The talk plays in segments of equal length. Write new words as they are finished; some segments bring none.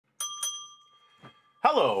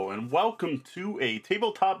Hello and welcome to a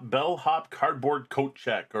tabletop bellhop cardboard coat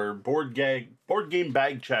check or board game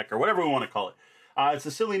bag check or whatever we want to call it. It's a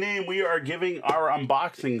silly name. We are giving our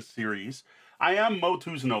unboxing series. I am Mo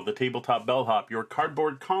Tuzano, the tabletop bellhop, your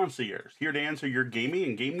cardboard concierge, here to answer your gaming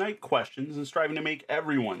and game night questions and striving to make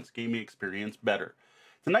everyone's gaming experience better.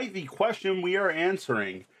 Tonight, the question we are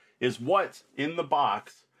answering is what's in the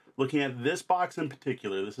box. Looking at this box in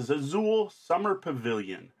particular, this is Azul Summer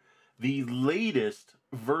Pavilion, the latest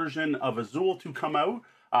version of Azul to come out.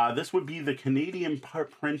 This would be the Canadian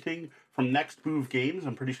printing from Next Move Games.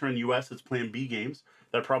 I'm pretty sure in the US it's Plan B Games.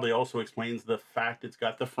 That probably also explains the fact it's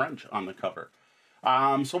got the French on the cover.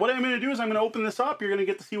 So what I'm going to do is I'm going to open this up. You're going to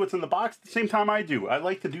get to see what's in the box at the same time I do. I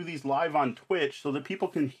like to do these live on Twitch so that people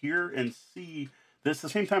can hear and see this the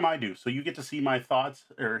same time I do. So you get to see my thoughts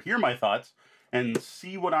or hear my thoughts and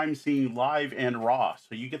see what I'm seeing live and raw.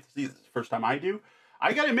 So you get to see this the first time I do.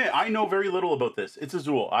 I gotta admit, I know very little about this. It's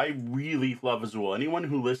Azul. I really love Azul. Anyone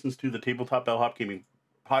who listens to the Tabletop Bellhop Gaming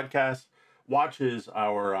podcast, watches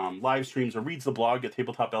our live streams, or reads the blog at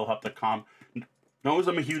tabletopbellhop.com knows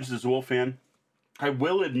I'm a huge Azul fan. I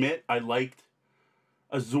will admit I liked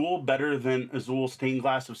Azul better than Azul Stained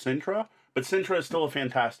Glass of Sintra, but Sintra is still a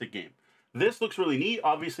fantastic game. This looks really neat.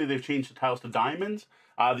 Obviously, they've changed the tiles to diamonds.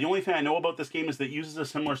 The only thing I know about this game is that it uses a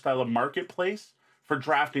similar style of marketplace for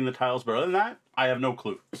drafting the tiles, but other than that, I have no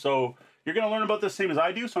clue. So you're going to learn about this same as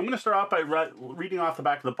I do. So I'm going to start off by reading off the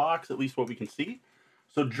back of the box, at least what we can see.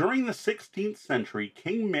 So during the 16th century,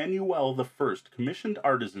 King Manuel I commissioned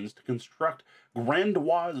artisans to construct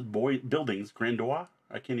grandiose buildings. Grandiose?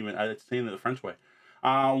 I can't even, it's saying it the French way.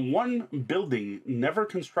 One building never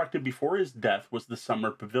constructed before his death was the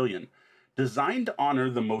Summer Pavilion. Designed to honor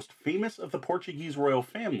the most famous of the Portuguese royal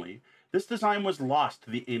family, this design was lost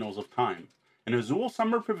to the annals of time. In Azul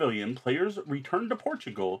Summer Pavilion, players return to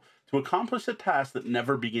Portugal to accomplish a task that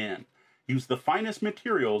never began. Use the finest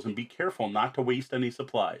materials and be careful not to waste any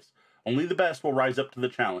supplies. Only the best will rise up to the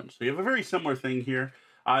challenge. So you have a very similar thing here.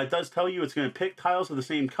 It does tell you it's going to pick tiles of the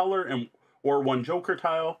same color or one joker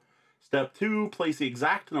tile. Step 2, place the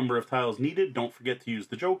exact number of tiles needed. Don't forget to use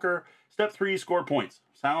the joker. Step 3, score points.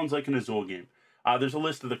 Sounds like an Azul game. There's a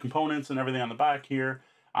list of the components and everything on the back here.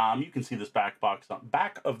 You can see this back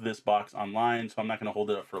of this box online, so I'm not going to hold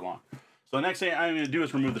it up for long. So the next thing I'm going to do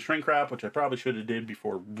is remove the shrink wrap, which I probably should have did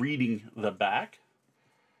before reading the back.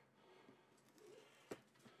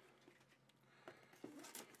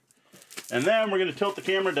 And then we're going to tilt the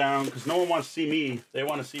camera down because no one wants to see me. They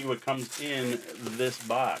want to see what comes in this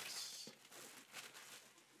box.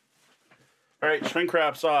 All right, shrink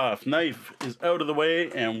wrap's off. Knife is out of the way,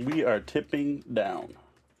 and we are tipping down.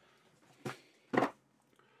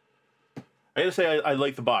 I gotta say, I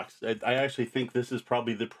like the box. I actually think this is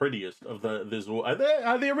probably the prettiest of the Azul.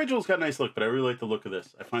 The original's got a nice look, but I really like the look of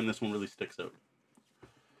this. I find this one really sticks out.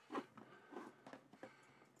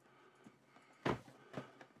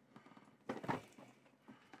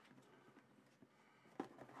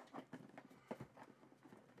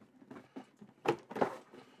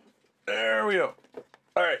 There we go.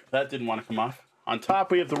 All right, that didn't want to come off. On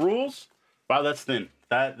top, we have the rules. Wow, that's thin.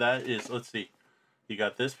 That is, let's see. You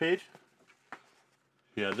got this page.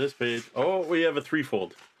 Yeah, this page. Oh, we have a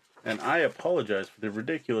threefold. And I apologize for the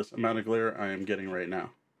ridiculous amount of glare I am getting right now.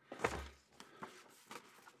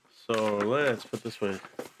 So let's put this way.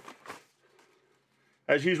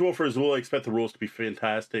 As usual for Azul, I expect the rules to be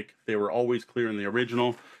fantastic. They were always clear in the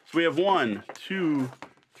original. So we have 1, 2,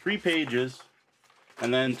 3 pages,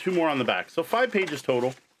 and then 2 more on the back. So 5 pages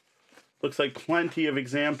total. Looks like plenty of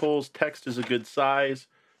examples. Text is a good size.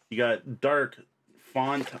 You got dark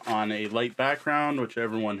font on a light background, which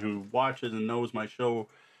everyone who watches and knows my show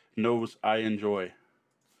knows I enjoy.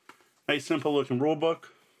 Nice simple looking rule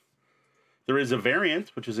book. There is a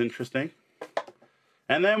variant, which is interesting.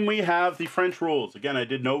 And then we have the French rules. Again, I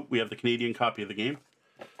did note we have the Canadian copy of the game.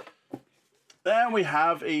 Then we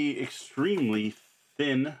have a extremely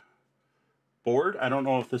thin board. I don't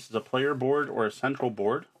know if this is a player board or a central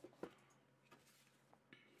board.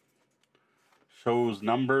 Shows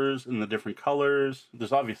numbers in the different colors.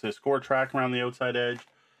 There's obviously a score track around the outside edge.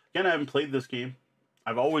 Again, I haven't played this game.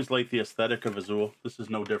 I've always liked the aesthetic of Azul. This is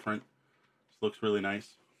no different. This looks really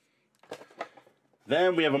nice.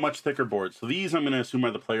 Then we have a much thicker board. So these I'm going to assume are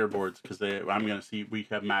the player boards because I'm going to see we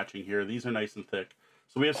have matching here. These are nice and thick.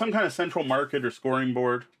 So we have some kind of central market or scoring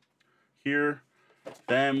board here.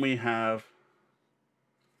 Then we have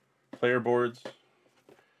player boards,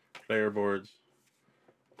 player boards,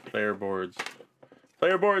 player boards.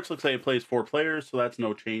 Player boards, looks like it plays 4 players, so that's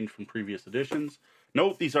no change from previous editions.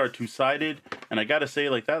 Note, these are 2-sided, and I gotta say,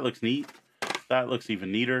 like, that looks neat. That looks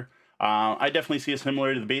even neater. I definitely see a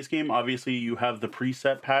similarity to the base game. Obviously, you have the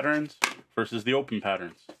preset patterns versus the open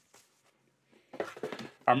patterns.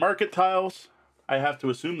 Our market tiles, I have to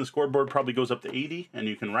assume the scoreboard probably goes up to 80, and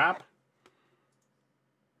you can wrap.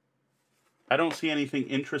 I don't see anything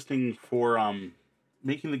interesting for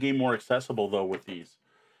making the game more accessible, though, with these.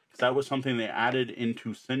 Because that was something they added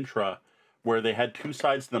into Sintra, where they had two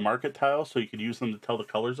sides to the market tile, so you could use them to tell the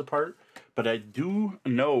colors apart. But I do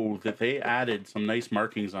know that they added some nice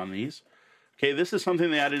markings on these. Okay, this is something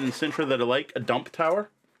they added in Sintra that I like, a dump tower.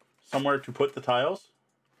 Somewhere to put the tiles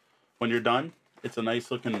when you're done. It's a nice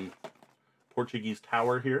looking Portuguese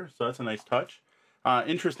tower here, so that's a nice touch.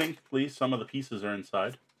 Interestingly, some of the pieces are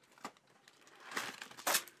inside.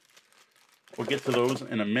 We'll get to those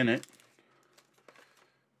in a minute.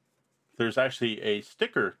 There's actually a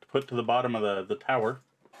sticker to put to the bottom of the tower.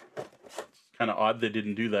 It's kind of odd they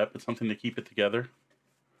didn't do that, but something to keep it together.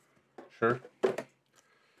 Sure.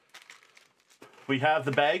 We have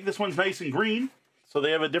the bag. This one's nice and green. So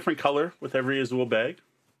they have a different color with every Azul bag.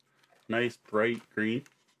 Nice bright green.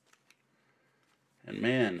 And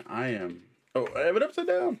man, I have it upside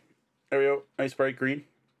down. There we go. Nice bright green.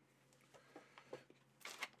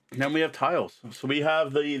 And then we have tiles. So we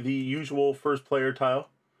have the usual first player tile,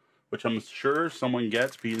 which I'm sure someone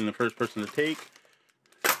gets, being the first person to take.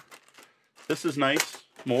 This is nice.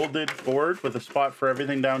 Molded board with a spot for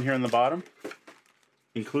everything down here in the bottom,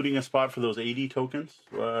 including a spot for those 80 tokens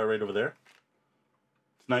right over there.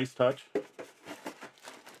 It's a nice touch.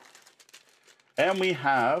 And we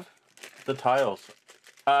have the tiles.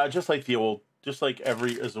 Just like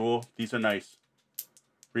every Azul, these are nice.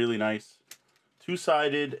 Really nice.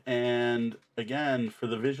 Two-sided, and again, for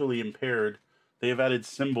the visually impaired, they have added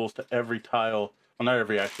symbols to every tile. Well, not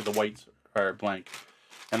every, actually. The whites are blank.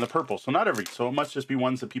 And the purple. So not every. So it must just be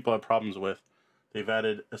ones that people have problems with. They've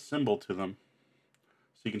added a symbol to them,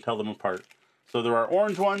 so you can tell them apart. So there are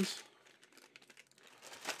orange ones.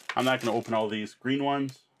 I'm not going to open all these. Green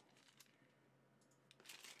ones.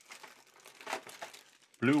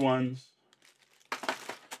 Blue ones.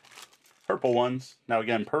 Purple ones. Now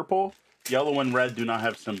again, purple, yellow, and red do not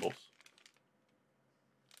have symbols.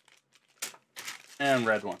 And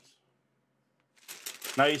red ones.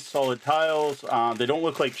 Nice solid tiles. They don't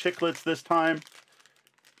look like chiclets this time.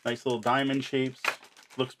 Nice little diamond shapes.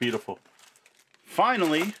 Looks beautiful.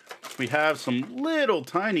 Finally, we have some little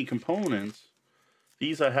tiny components.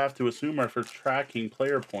 These I have to assume are for tracking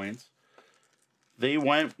player points. They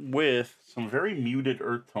went with some very muted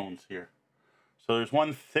earth tones here. So there's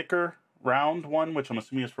one thicker round one, which I'm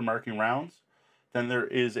assuming is for marking rounds. Then there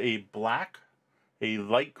is a black, a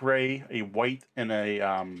light gray, a white, and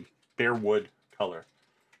a bare wood color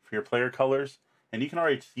for your player colors. And you can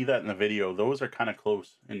already see that in the video. Those are kind of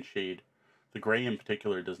close in shade. The gray in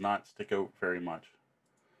particular does not stick out very much.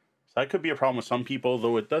 So that could be a problem with some people,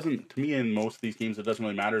 though it doesn't, to me in most of these games, it doesn't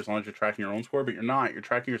really matter as long as you're tracking your own score, but you're not. You're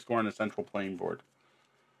tracking your score on a central playing board.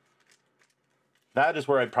 That is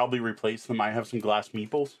where I'd probably replace them. I have some glass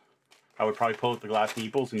meeples. I would probably pull out the glass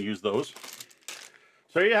meeples and use those.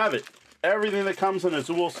 So there you have it. Everything that comes in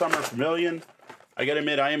Azul Summer Pavilion. I gotta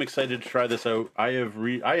admit, I am excited to try this out. I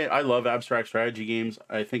love abstract strategy games.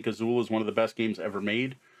 I think Azul is one of the best games ever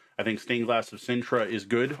made. I think Stained Glass of Sintra is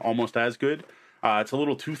good, almost as good. It's a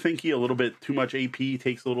little too thinky, a little bit too much AP,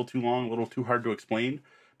 takes a little too long, a little too hard to explain.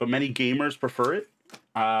 But many gamers prefer it.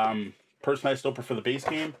 Personally, I still prefer the base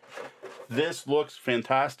game. This looks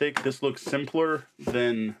fantastic. This looks simpler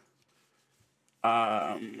than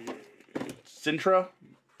Sintra.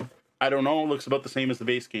 I don't know. It looks about the same as the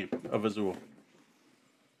base game of Azul.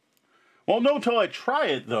 Won't know till I try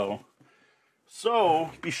it, though.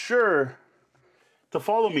 So be sure to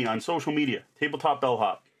follow me on social media. Tabletop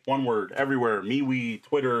Bellhop. One word. Everywhere. MeWe,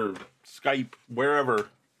 Twitter, Skype, wherever.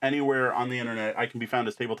 Anywhere on the internet, I can be found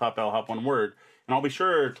as Tabletop Bellhop. One word. And I'll be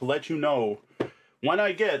sure to let you know when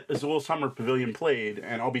I get Azul Summer Pavilion played,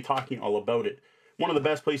 and I'll be talking all about it. One of the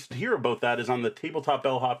best places to hear about that is on the Tabletop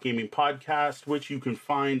Bellhop Gaming Podcast, which you can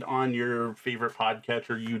find on your favorite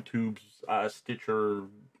podcatcher, YouTube, Stitcher,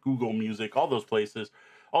 Google Music, all those places,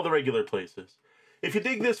 all the regular places. If you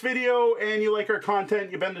dig this video and you like our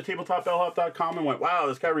content, you've been to tabletopbellhop.com and went, wow,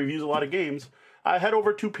 this guy reviews a lot of games, head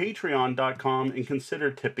over to patreon.com and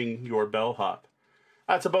consider tipping your bellhop.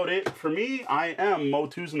 That's about it for me. I am Mo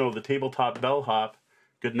Tuzano, the Tabletop Bellhop.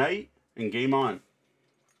 Good night and game on.